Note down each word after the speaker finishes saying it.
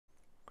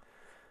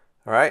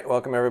All right,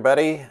 welcome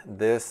everybody.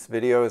 This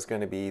video is going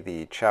to be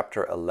the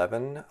Chapter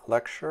 11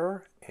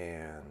 lecture,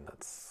 and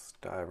let's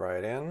dive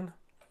right in.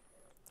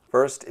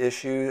 First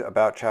issue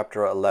about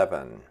Chapter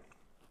 11.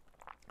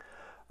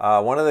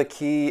 One of the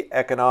key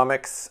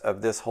economics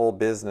of this whole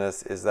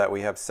business is that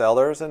we have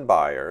sellers and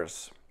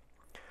buyers.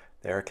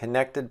 They are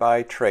connected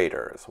by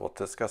traders. We'll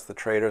discuss the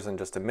traders in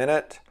just a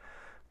minute.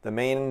 The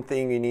main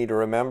thing you need to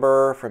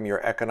remember from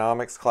your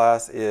economics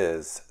class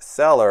is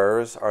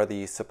sellers are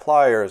the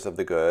suppliers of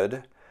the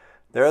good.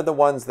 They're the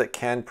ones that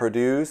can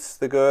produce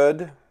the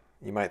good.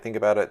 You might think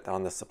about it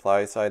on the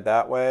supply side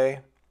that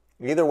way.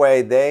 Either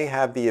way, they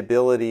have the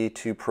ability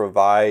to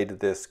provide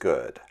this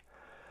good.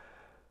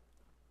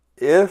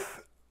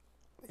 If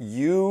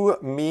you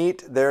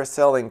meet their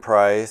selling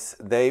price,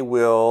 they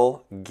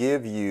will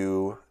give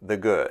you the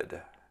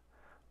good.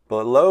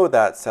 Below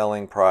that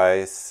selling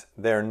price,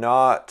 they're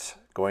not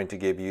going to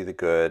give you the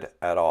good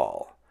at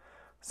all.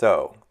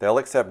 So they'll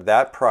accept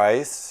that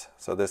price,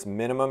 so this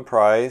minimum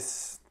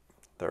price,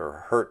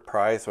 their hurt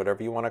price,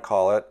 whatever you want to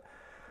call it,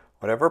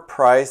 whatever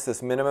price,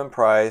 this minimum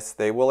price,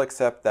 they will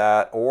accept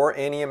that or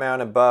any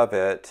amount above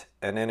it,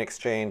 and in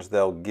exchange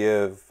they'll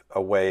give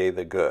away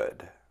the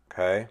good,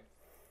 okay?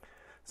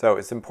 So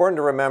it's important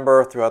to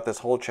remember throughout this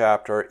whole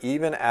chapter,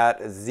 even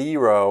at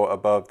zero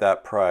above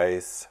that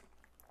price,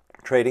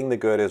 trading the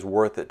good is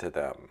worth it to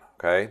them,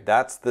 okay?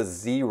 That's the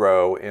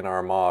zero in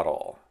our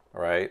model,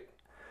 right?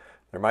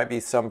 There might be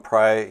some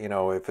price,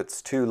 if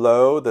it's too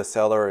low, the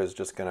seller is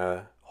just going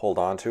to hold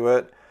on to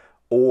it,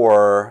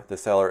 or the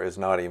seller is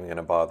not even going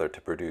to bother to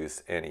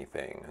produce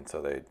anything, and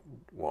so they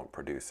won't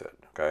produce it,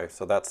 okay?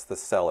 So that's the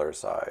seller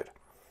side.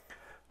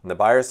 On the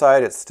buyer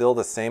side, it's still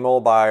the same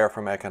old buyer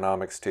from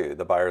economics 2.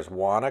 The buyers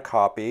want a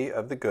copy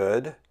of the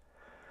good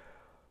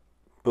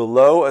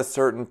below a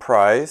certain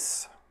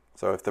price.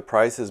 So if the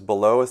price is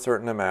below a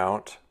certain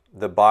amount,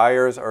 the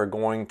buyers are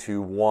going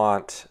to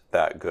want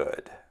that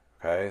good,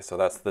 okay? So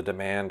that's the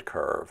demand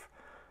curve.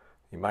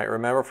 You might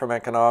remember from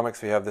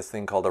economics, we have this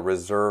thing called a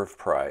reserve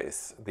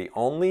price. The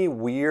only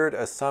weird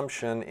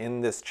assumption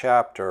in this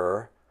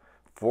chapter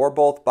for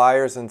both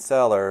buyers and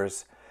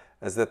sellers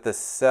is that the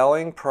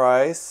selling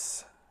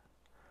price,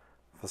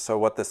 so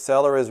what the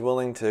seller is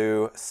willing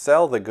to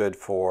sell the good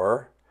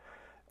for,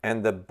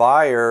 and the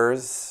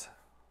buyer's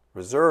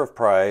reserve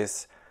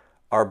price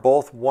are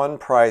both one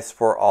price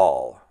for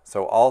all.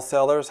 So all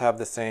sellers have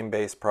the same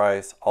base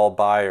price, all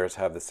buyers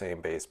have the same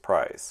base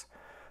price.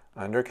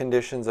 Under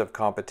conditions of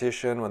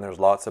competition, when there's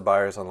lots of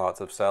buyers and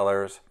lots of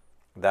sellers,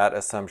 that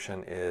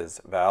assumption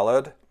is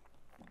valid.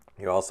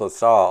 You also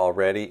saw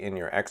already in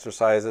your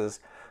exercises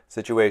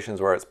situations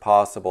where it's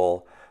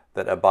possible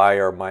that a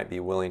buyer might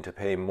be willing to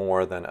pay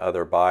more than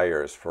other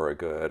buyers for a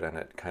good, and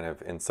it kind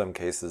of, in some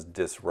cases,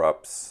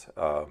 disrupts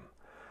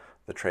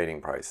the trading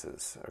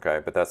prices,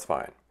 okay? But that's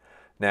fine.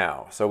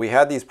 Now, so we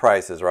had these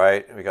prices,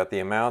 right? We got the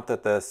amount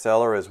that the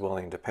seller is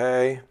willing to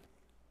pay,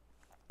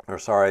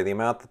 the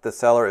amount that the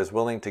seller is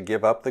willing to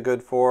give up the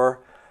good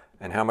for,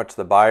 and how much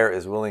the buyer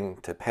is willing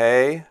to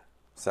pay,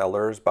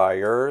 sellers,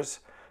 buyers.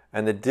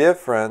 And the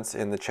difference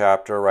in the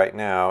chapter right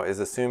now is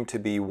assumed to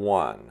be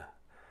 1.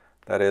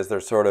 That is,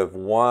 there's sort of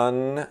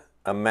one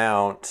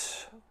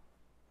amount,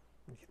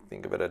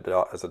 think of it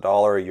as a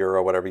dollar, a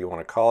euro, whatever you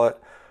want to call it.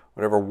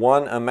 Whatever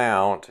one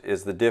amount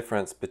is the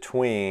difference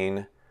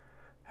between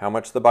how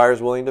much the buyer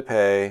is willing to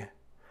pay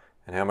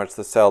and how much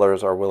the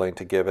sellers are willing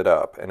to give it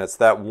up. And it's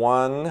that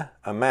one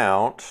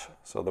amount,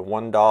 so the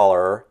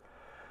 $1,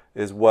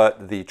 is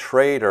what the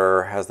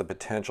trader has the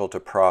potential to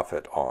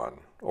profit on,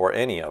 or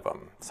any of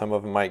them. Some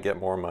of them might get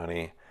more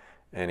money,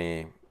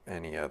 any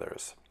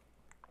others.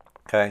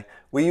 Okay,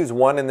 we use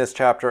 1 in this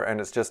chapter,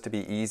 and it's just to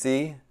be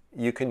easy.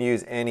 You can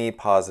use any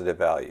positive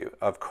value.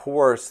 Of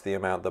course, the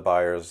amount the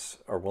buyers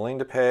are willing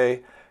to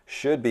pay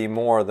should be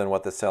more than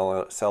what the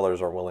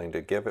sellers are willing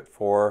to give it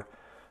for.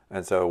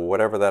 And so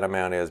whatever that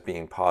amount is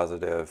being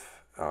positive,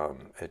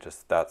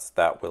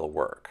 that will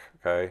work,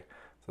 okay?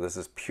 So this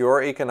is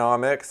pure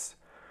economics.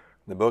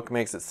 The book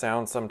makes it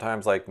sound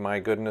sometimes like, my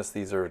goodness,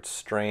 these are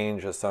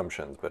strange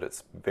assumptions, but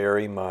it's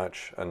very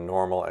much a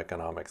normal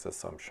economics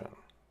assumption,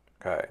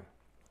 okay?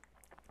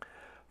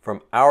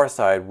 From our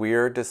side,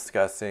 we're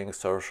discussing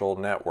social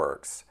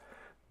networks.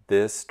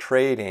 This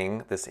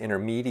trading, this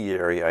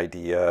intermediary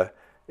idea,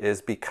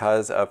 is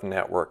because of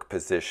network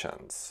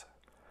positions.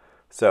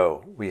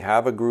 So we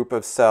have a group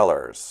of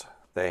sellers.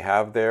 They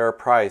have their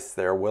price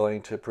they're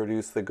willing to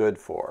produce the good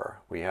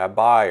for. We have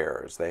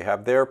buyers. They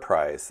have their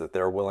price that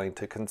they're willing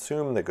to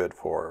consume the good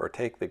for or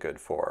take the good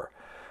for.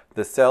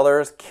 The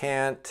sellers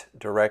can't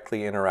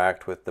directly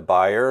interact with the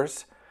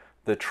buyers.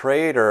 The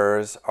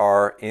traders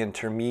are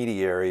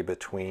intermediary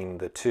between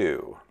the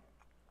two.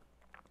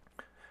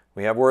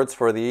 We have words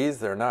for these.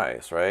 They're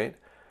nice, right?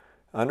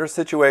 Under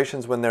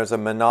situations when there's a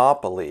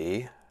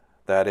monopoly,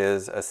 that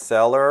is, a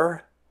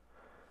seller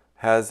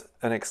has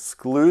an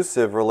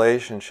exclusive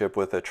relationship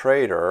with a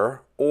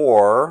trader,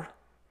 or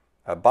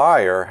a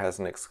buyer has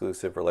an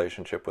exclusive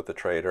relationship with a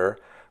trader,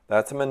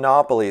 that's a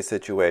monopoly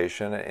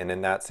situation, and in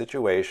that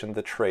situation,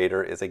 the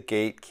trader is a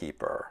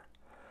gatekeeper.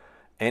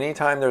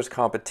 anytime there's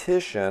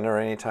competition or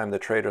anytime the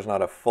trader's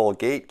not a full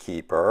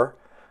gatekeeper,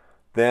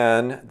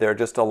 then they're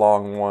just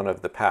along one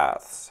of the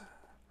paths.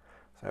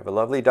 So I have a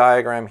lovely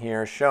diagram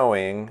here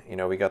showing,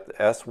 we got the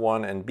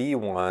S1 and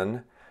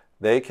B1.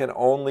 They can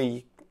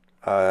only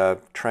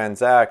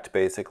transact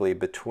basically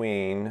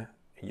between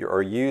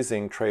or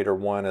using trader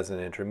 1 as an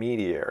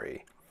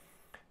intermediary.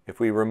 If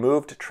we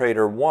removed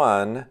trader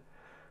 1,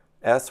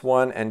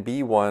 S1 and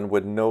B1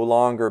 would no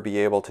longer be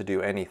able to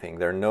do anything.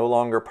 They're no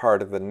longer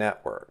part of the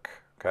network,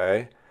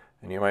 okay?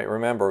 And you might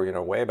remember,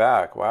 way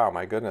back, wow,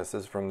 my goodness,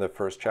 this is from the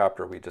first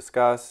chapter we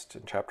discussed,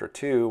 in chapter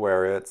 2,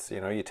 where it's,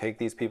 you take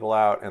these people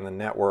out and the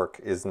network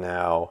is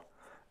now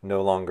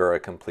no longer a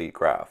complete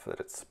graph, that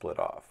it's split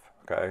off,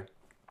 okay?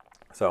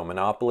 So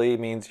monopoly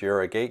means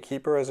you're a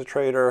gatekeeper as a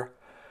trader.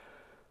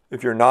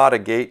 If you're not a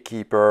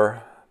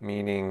gatekeeper,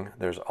 meaning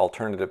there's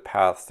alternative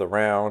paths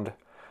around,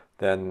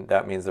 then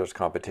that means there's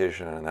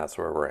competition, and that's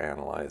where we're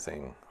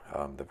analyzing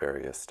the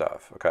various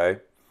stuff, okay?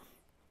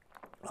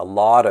 A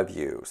lot of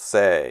you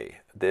say,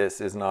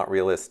 this is not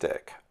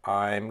realistic.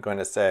 I'm going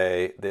to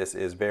say this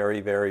is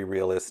very, very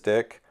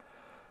realistic.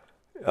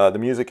 The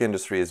music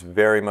industry is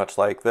very much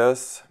like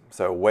this.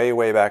 So way,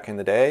 way back in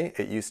the day,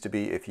 it used to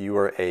be if you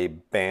were a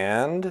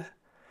band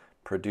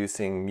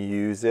producing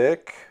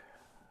music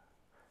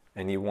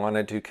and you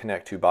wanted to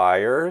connect to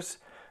buyers,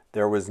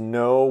 there was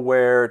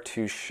nowhere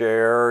to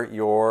share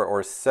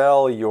or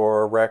sell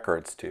your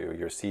records to,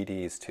 your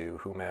CDs to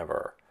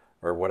whomever,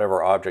 or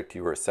whatever object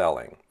you were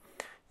selling.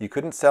 You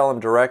couldn't sell them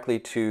directly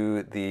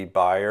to the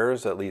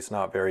buyers, at least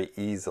not very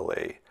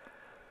easily.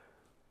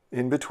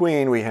 In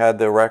between, we had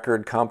the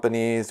record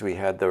companies, we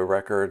had the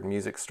record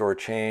music store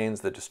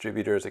chains, the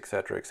distributors,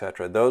 etc.,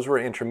 etc. Those were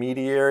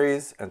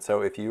intermediaries, and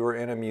so if you were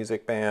in a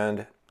music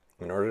band,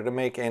 in order to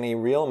make any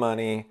real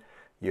money,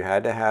 you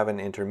had to have an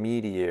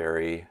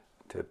intermediary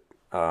to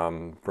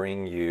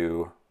bring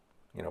you,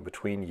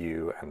 between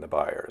you and the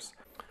buyers.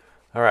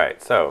 All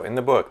right, so in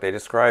the book, they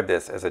describe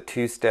this as a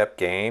two-step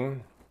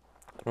game.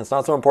 It's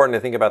not so important to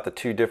think about the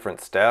two different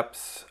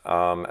steps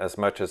as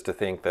much as to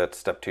think that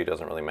step 2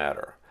 doesn't really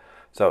matter.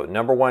 So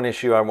number one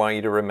issue I want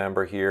you to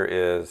remember here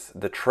is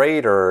the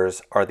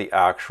traders are the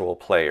actual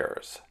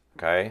players,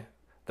 okay?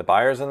 The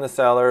buyers and the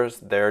sellers,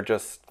 they're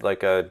just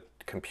like a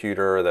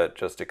computer that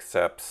just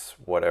accepts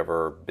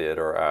whatever bid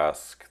or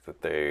ask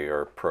that they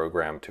are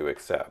programmed to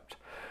accept.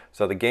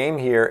 So the game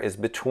here is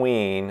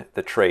between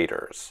the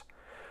traders.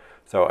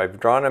 So I've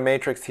drawn a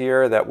matrix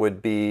here that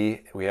would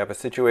be, we have a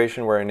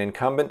situation where an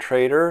incumbent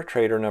trader,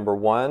 trader number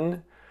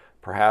 1,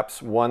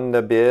 perhaps won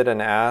the bid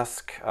and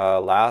ask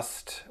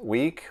last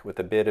week with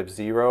a bid of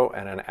 0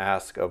 and an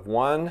ask of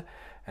 1.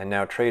 And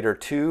now trader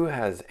 2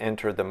 has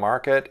entered the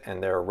market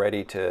and they're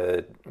ready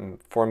to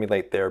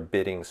formulate their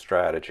bidding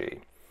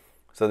strategy.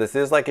 So this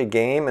is like a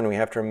game, and we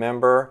have to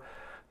remember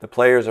the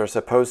players are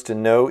supposed to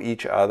know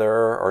each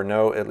other or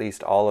know at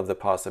least all of the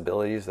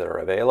possibilities that are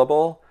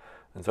available.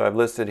 And so I've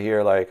listed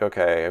here like,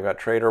 okay, I've got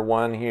trader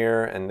 1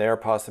 here, and their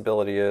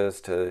possibility is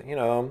to,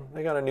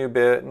 they got a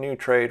new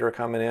trader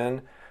coming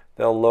in.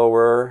 They'll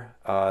lower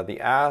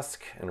the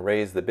ask and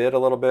raise the bid a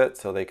little bit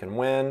so they can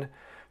win.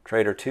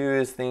 Trader 2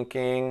 is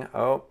thinking,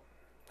 oh,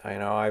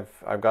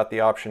 I've got the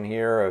option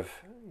here of,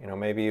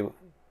 maybe a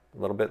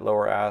little bit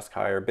lower ask,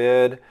 higher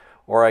bid,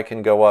 or I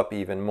can go up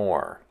even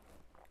more.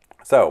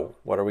 So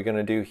what are we going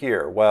to do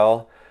here?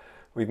 Well,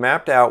 we've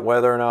mapped out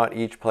whether or not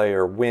each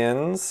player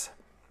wins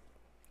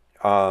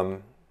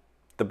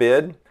the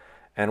bid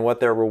and what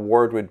their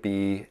reward would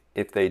be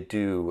if they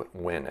do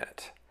win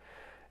it.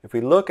 If we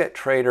look at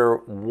trader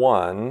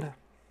 1,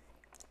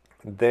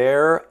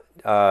 their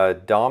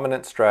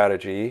dominant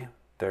strategy,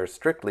 their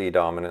strictly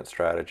dominant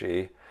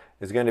strategy,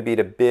 is going to be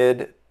to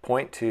bid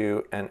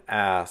 0.2 and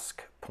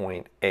ask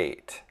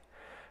 0.8.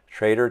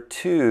 Trader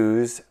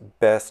 2's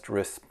best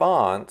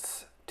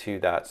response to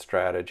that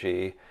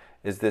strategy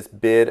is this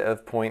bid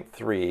of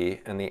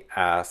 0.3 and the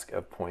ask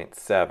of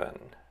 0.7.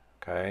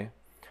 Okay,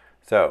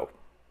 so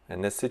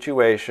in this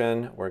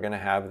situation, we're going to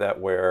have that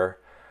where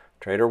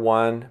trader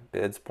 1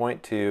 bids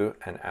 0.2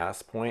 and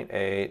asks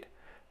 0.8,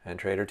 and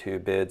trader 2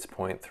 bids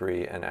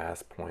 0.3 and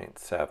asks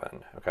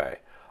 0.7. Okay,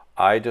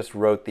 I just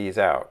wrote these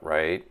out,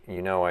 right?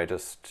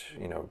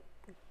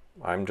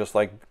 I'm just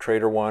like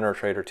trader 1 or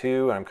trader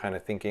 2. I'm kind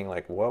of thinking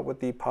like, what would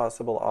the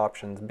possible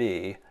options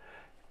be?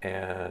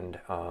 And,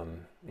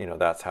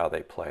 that's how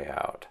they play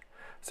out.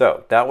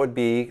 So that would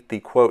be the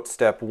quote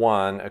step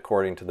 1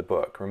 according to the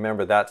book.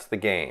 Remember, that's the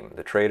game.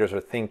 The traders are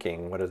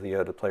thinking, what is the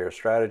other player's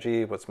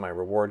strategy? What's my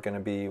reward going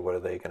to be? What are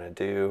they going to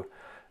do?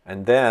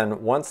 And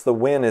then once the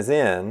win is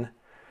in,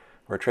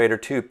 where trader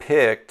 2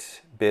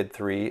 picked bid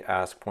 3,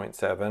 ask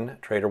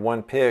 0.7, trader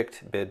 1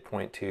 picked bid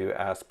 0.2,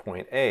 ask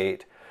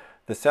 0.8,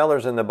 the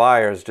sellers and the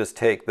buyers just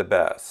take the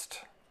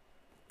best.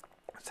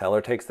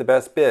 Seller takes the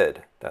best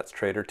bid. That's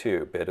trader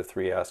 2, bid of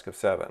 3, ask of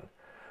 7.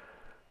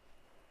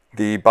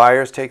 The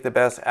buyers take the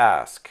best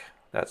ask.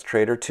 That's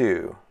trader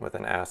 2 with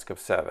an ask of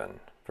 7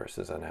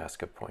 versus an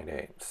ask of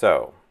 0.8.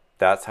 So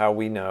that's how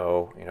we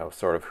know,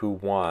 sort of who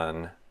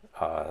won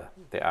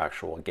the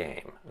actual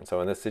game. And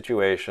so in this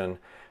situation,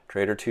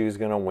 trader 2 is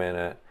going to win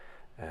it,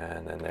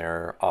 and then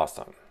they're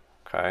awesome.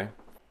 Okay.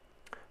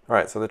 All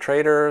right, so the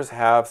traders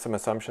have some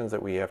assumptions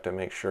that we have to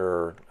make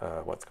sure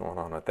what's going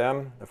on with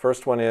them. The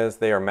first one is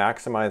they are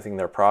maximizing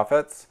their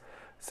profits,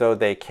 so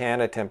they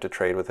can attempt to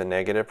trade with a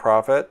negative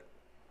profit.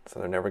 So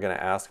they're never going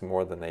to ask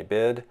more than they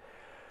bid.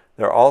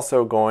 They're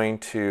also going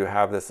to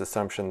have this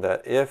assumption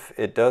that if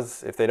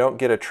they don't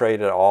get a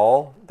trade at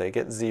all, they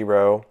get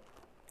 0.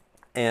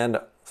 And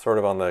sort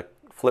of on the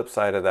flip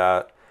side of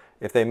that,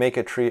 if they make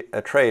a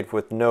trade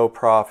with no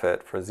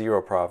profit, for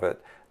 0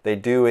 profit, they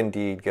do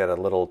indeed get a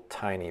little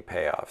tiny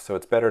payoff. So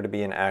it's better to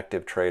be an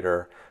active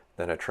trader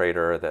than a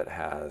trader that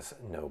has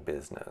no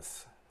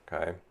business.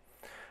 Okay.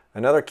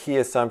 Another key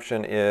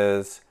assumption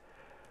is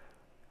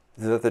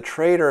that the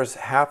traders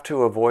have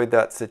to avoid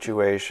that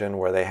situation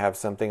where they have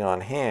something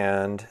on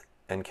hand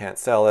and can't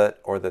sell it,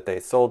 or that they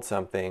sold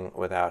something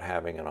without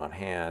having it on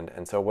hand.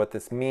 And so what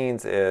this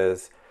means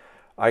is,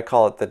 I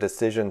call it the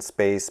decision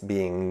space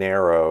being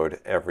narrowed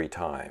every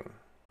time.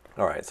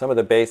 All right, some of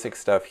the basic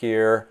stuff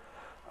here.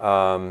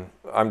 I'm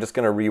just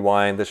going to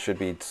rewind. This should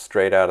be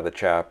straight out of the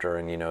chapter,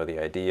 and you know the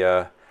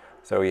idea.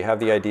 So you have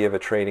the idea of a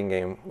trading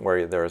game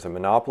where there's a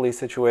monopoly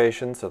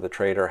situation. So the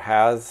trader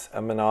has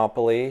a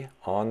monopoly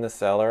on the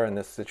seller. In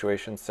this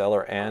situation,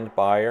 seller and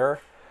buyer.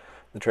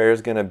 The trader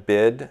is going to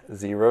bid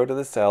 0 to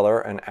the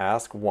seller and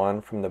ask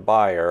 1 from the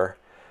buyer.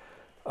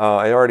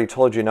 I already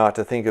told you not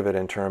to think of it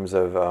in terms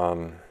of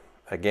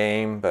a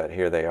game, but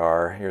here they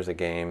are. Here's a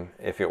game,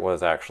 if it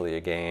was actually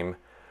a game.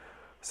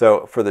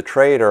 So for the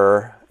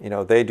trader, you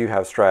know, they do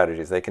have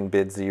strategies. They can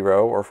bid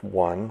 0 or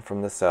 1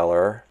 from the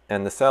seller,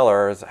 and the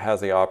seller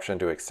has the option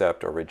to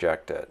accept or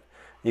reject it.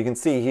 You can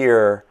see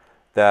here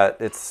that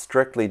it's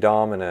strictly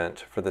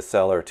dominant for the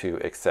seller to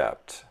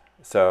accept.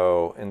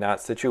 So in that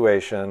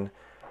situation,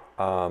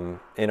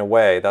 in a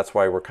way, that's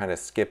why we're kind of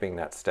skipping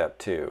that step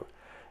too.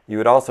 You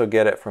would also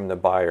get it from the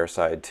buyer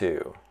side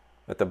too.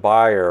 But the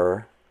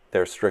buyer,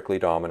 their strictly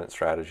dominant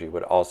strategy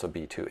would also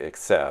be to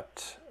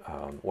accept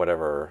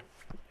whatever,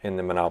 in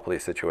the monopoly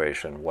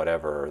situation,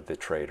 whatever the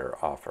trader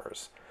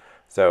offers.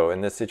 So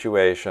in this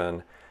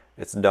situation,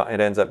 it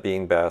ends up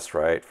being best,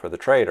 right, for the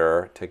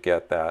trader to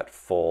get that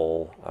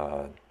full,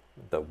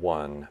 the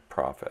 1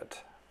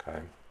 profit. Okay.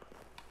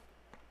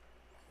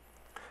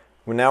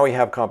 Well, now we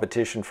have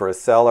competition for a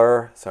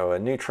seller. So a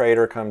new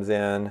trader comes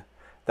in.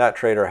 That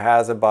trader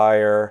has a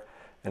buyer.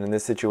 And in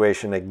this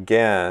situation,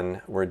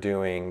 again, we're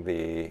doing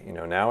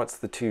now it's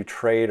the 2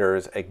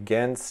 traders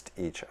against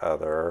each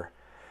other.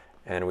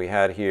 And we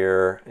had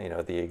here,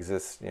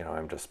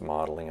 I'm just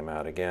modeling them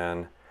out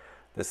again.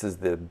 This is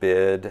the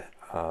bid,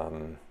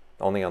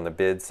 only on the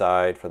bid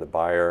side for the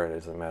buyer. It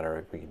doesn't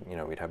matter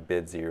if we'd have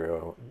bid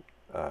 0,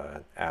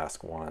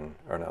 ask 1,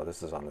 or no,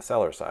 this is on the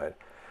seller side.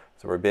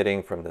 So we're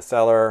bidding from the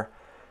seller,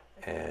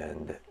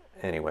 and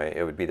anyway,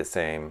 it would be the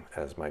same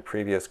as my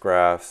previous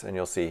graphs. And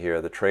you'll see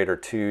here the trader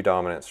 2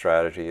 dominant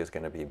strategy is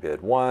going to be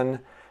bid 1.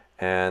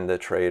 And the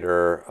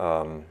trader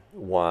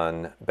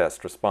 1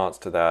 best response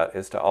to that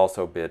is to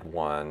also bid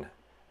 1,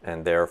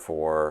 and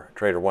therefore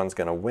trader 1's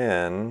going to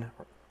win,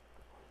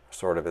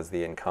 sort of as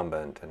the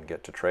incumbent, and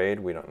get to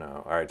trade. We don't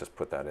know. All right, just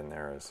put that in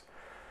there as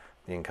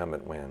the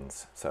incumbent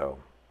wins. So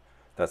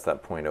that's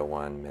that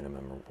 0.01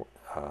 minimum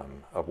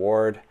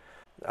award.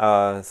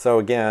 So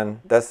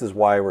again, this is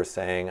why we're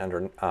saying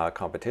under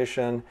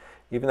competition,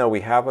 even though we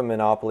have a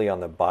monopoly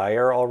on the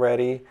buyer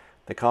already,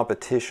 the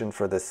competition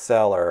for the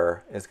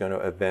seller is going to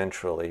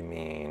eventually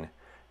mean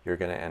you're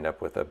going to end up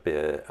with a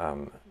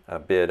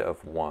bid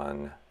of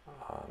 1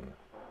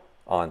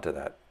 onto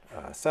that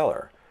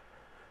seller.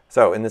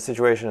 So in this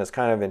situation, it's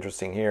kind of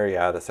interesting here.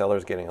 Yeah, the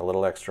seller's getting a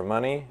little extra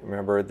money.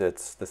 Remember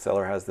that the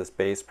seller has this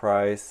base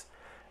price,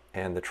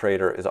 and the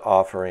trader is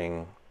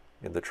offering,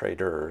 the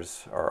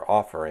traders are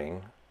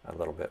offering a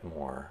little bit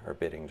more, or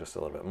bidding just a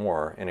little bit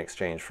more in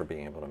exchange for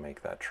being able to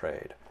make that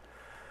trade.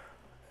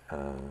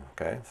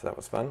 Okay, so that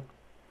was fun.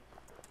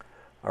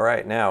 All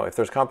right, now if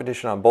there's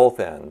competition on both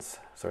ends,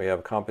 so we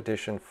have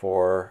competition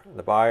for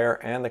the buyer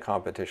and the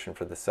competition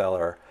for the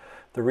seller,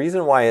 the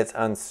reason why it's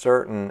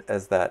uncertain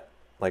is that,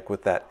 like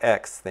with that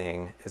X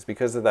thing, is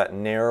because of that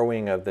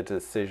narrowing of the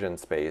decision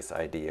space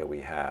idea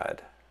we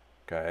had.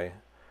 Okay,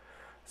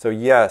 so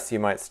yes, you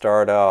might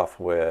start off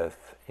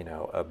with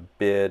a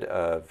bid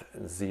of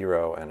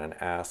 0 and an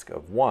ask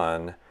of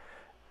 1,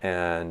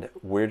 and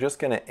we're just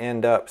going to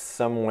end up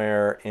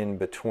somewhere in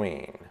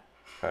between.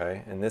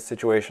 Okay? In this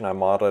situation, I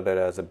modeled it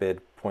as a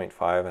bid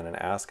 0.5 and an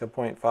ask of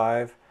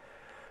 0.5,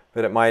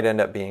 but it might end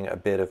up being a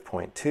bid of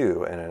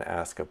 0.2 and an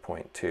ask of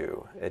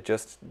 0.2. It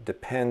just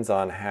depends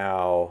on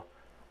how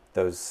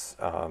those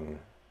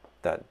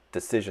that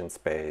decision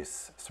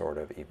space sort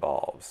of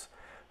evolves.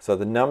 So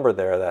the number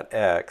there, that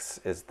X,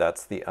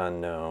 that's the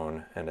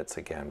unknown, and it's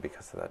again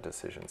because of that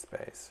decision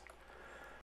space.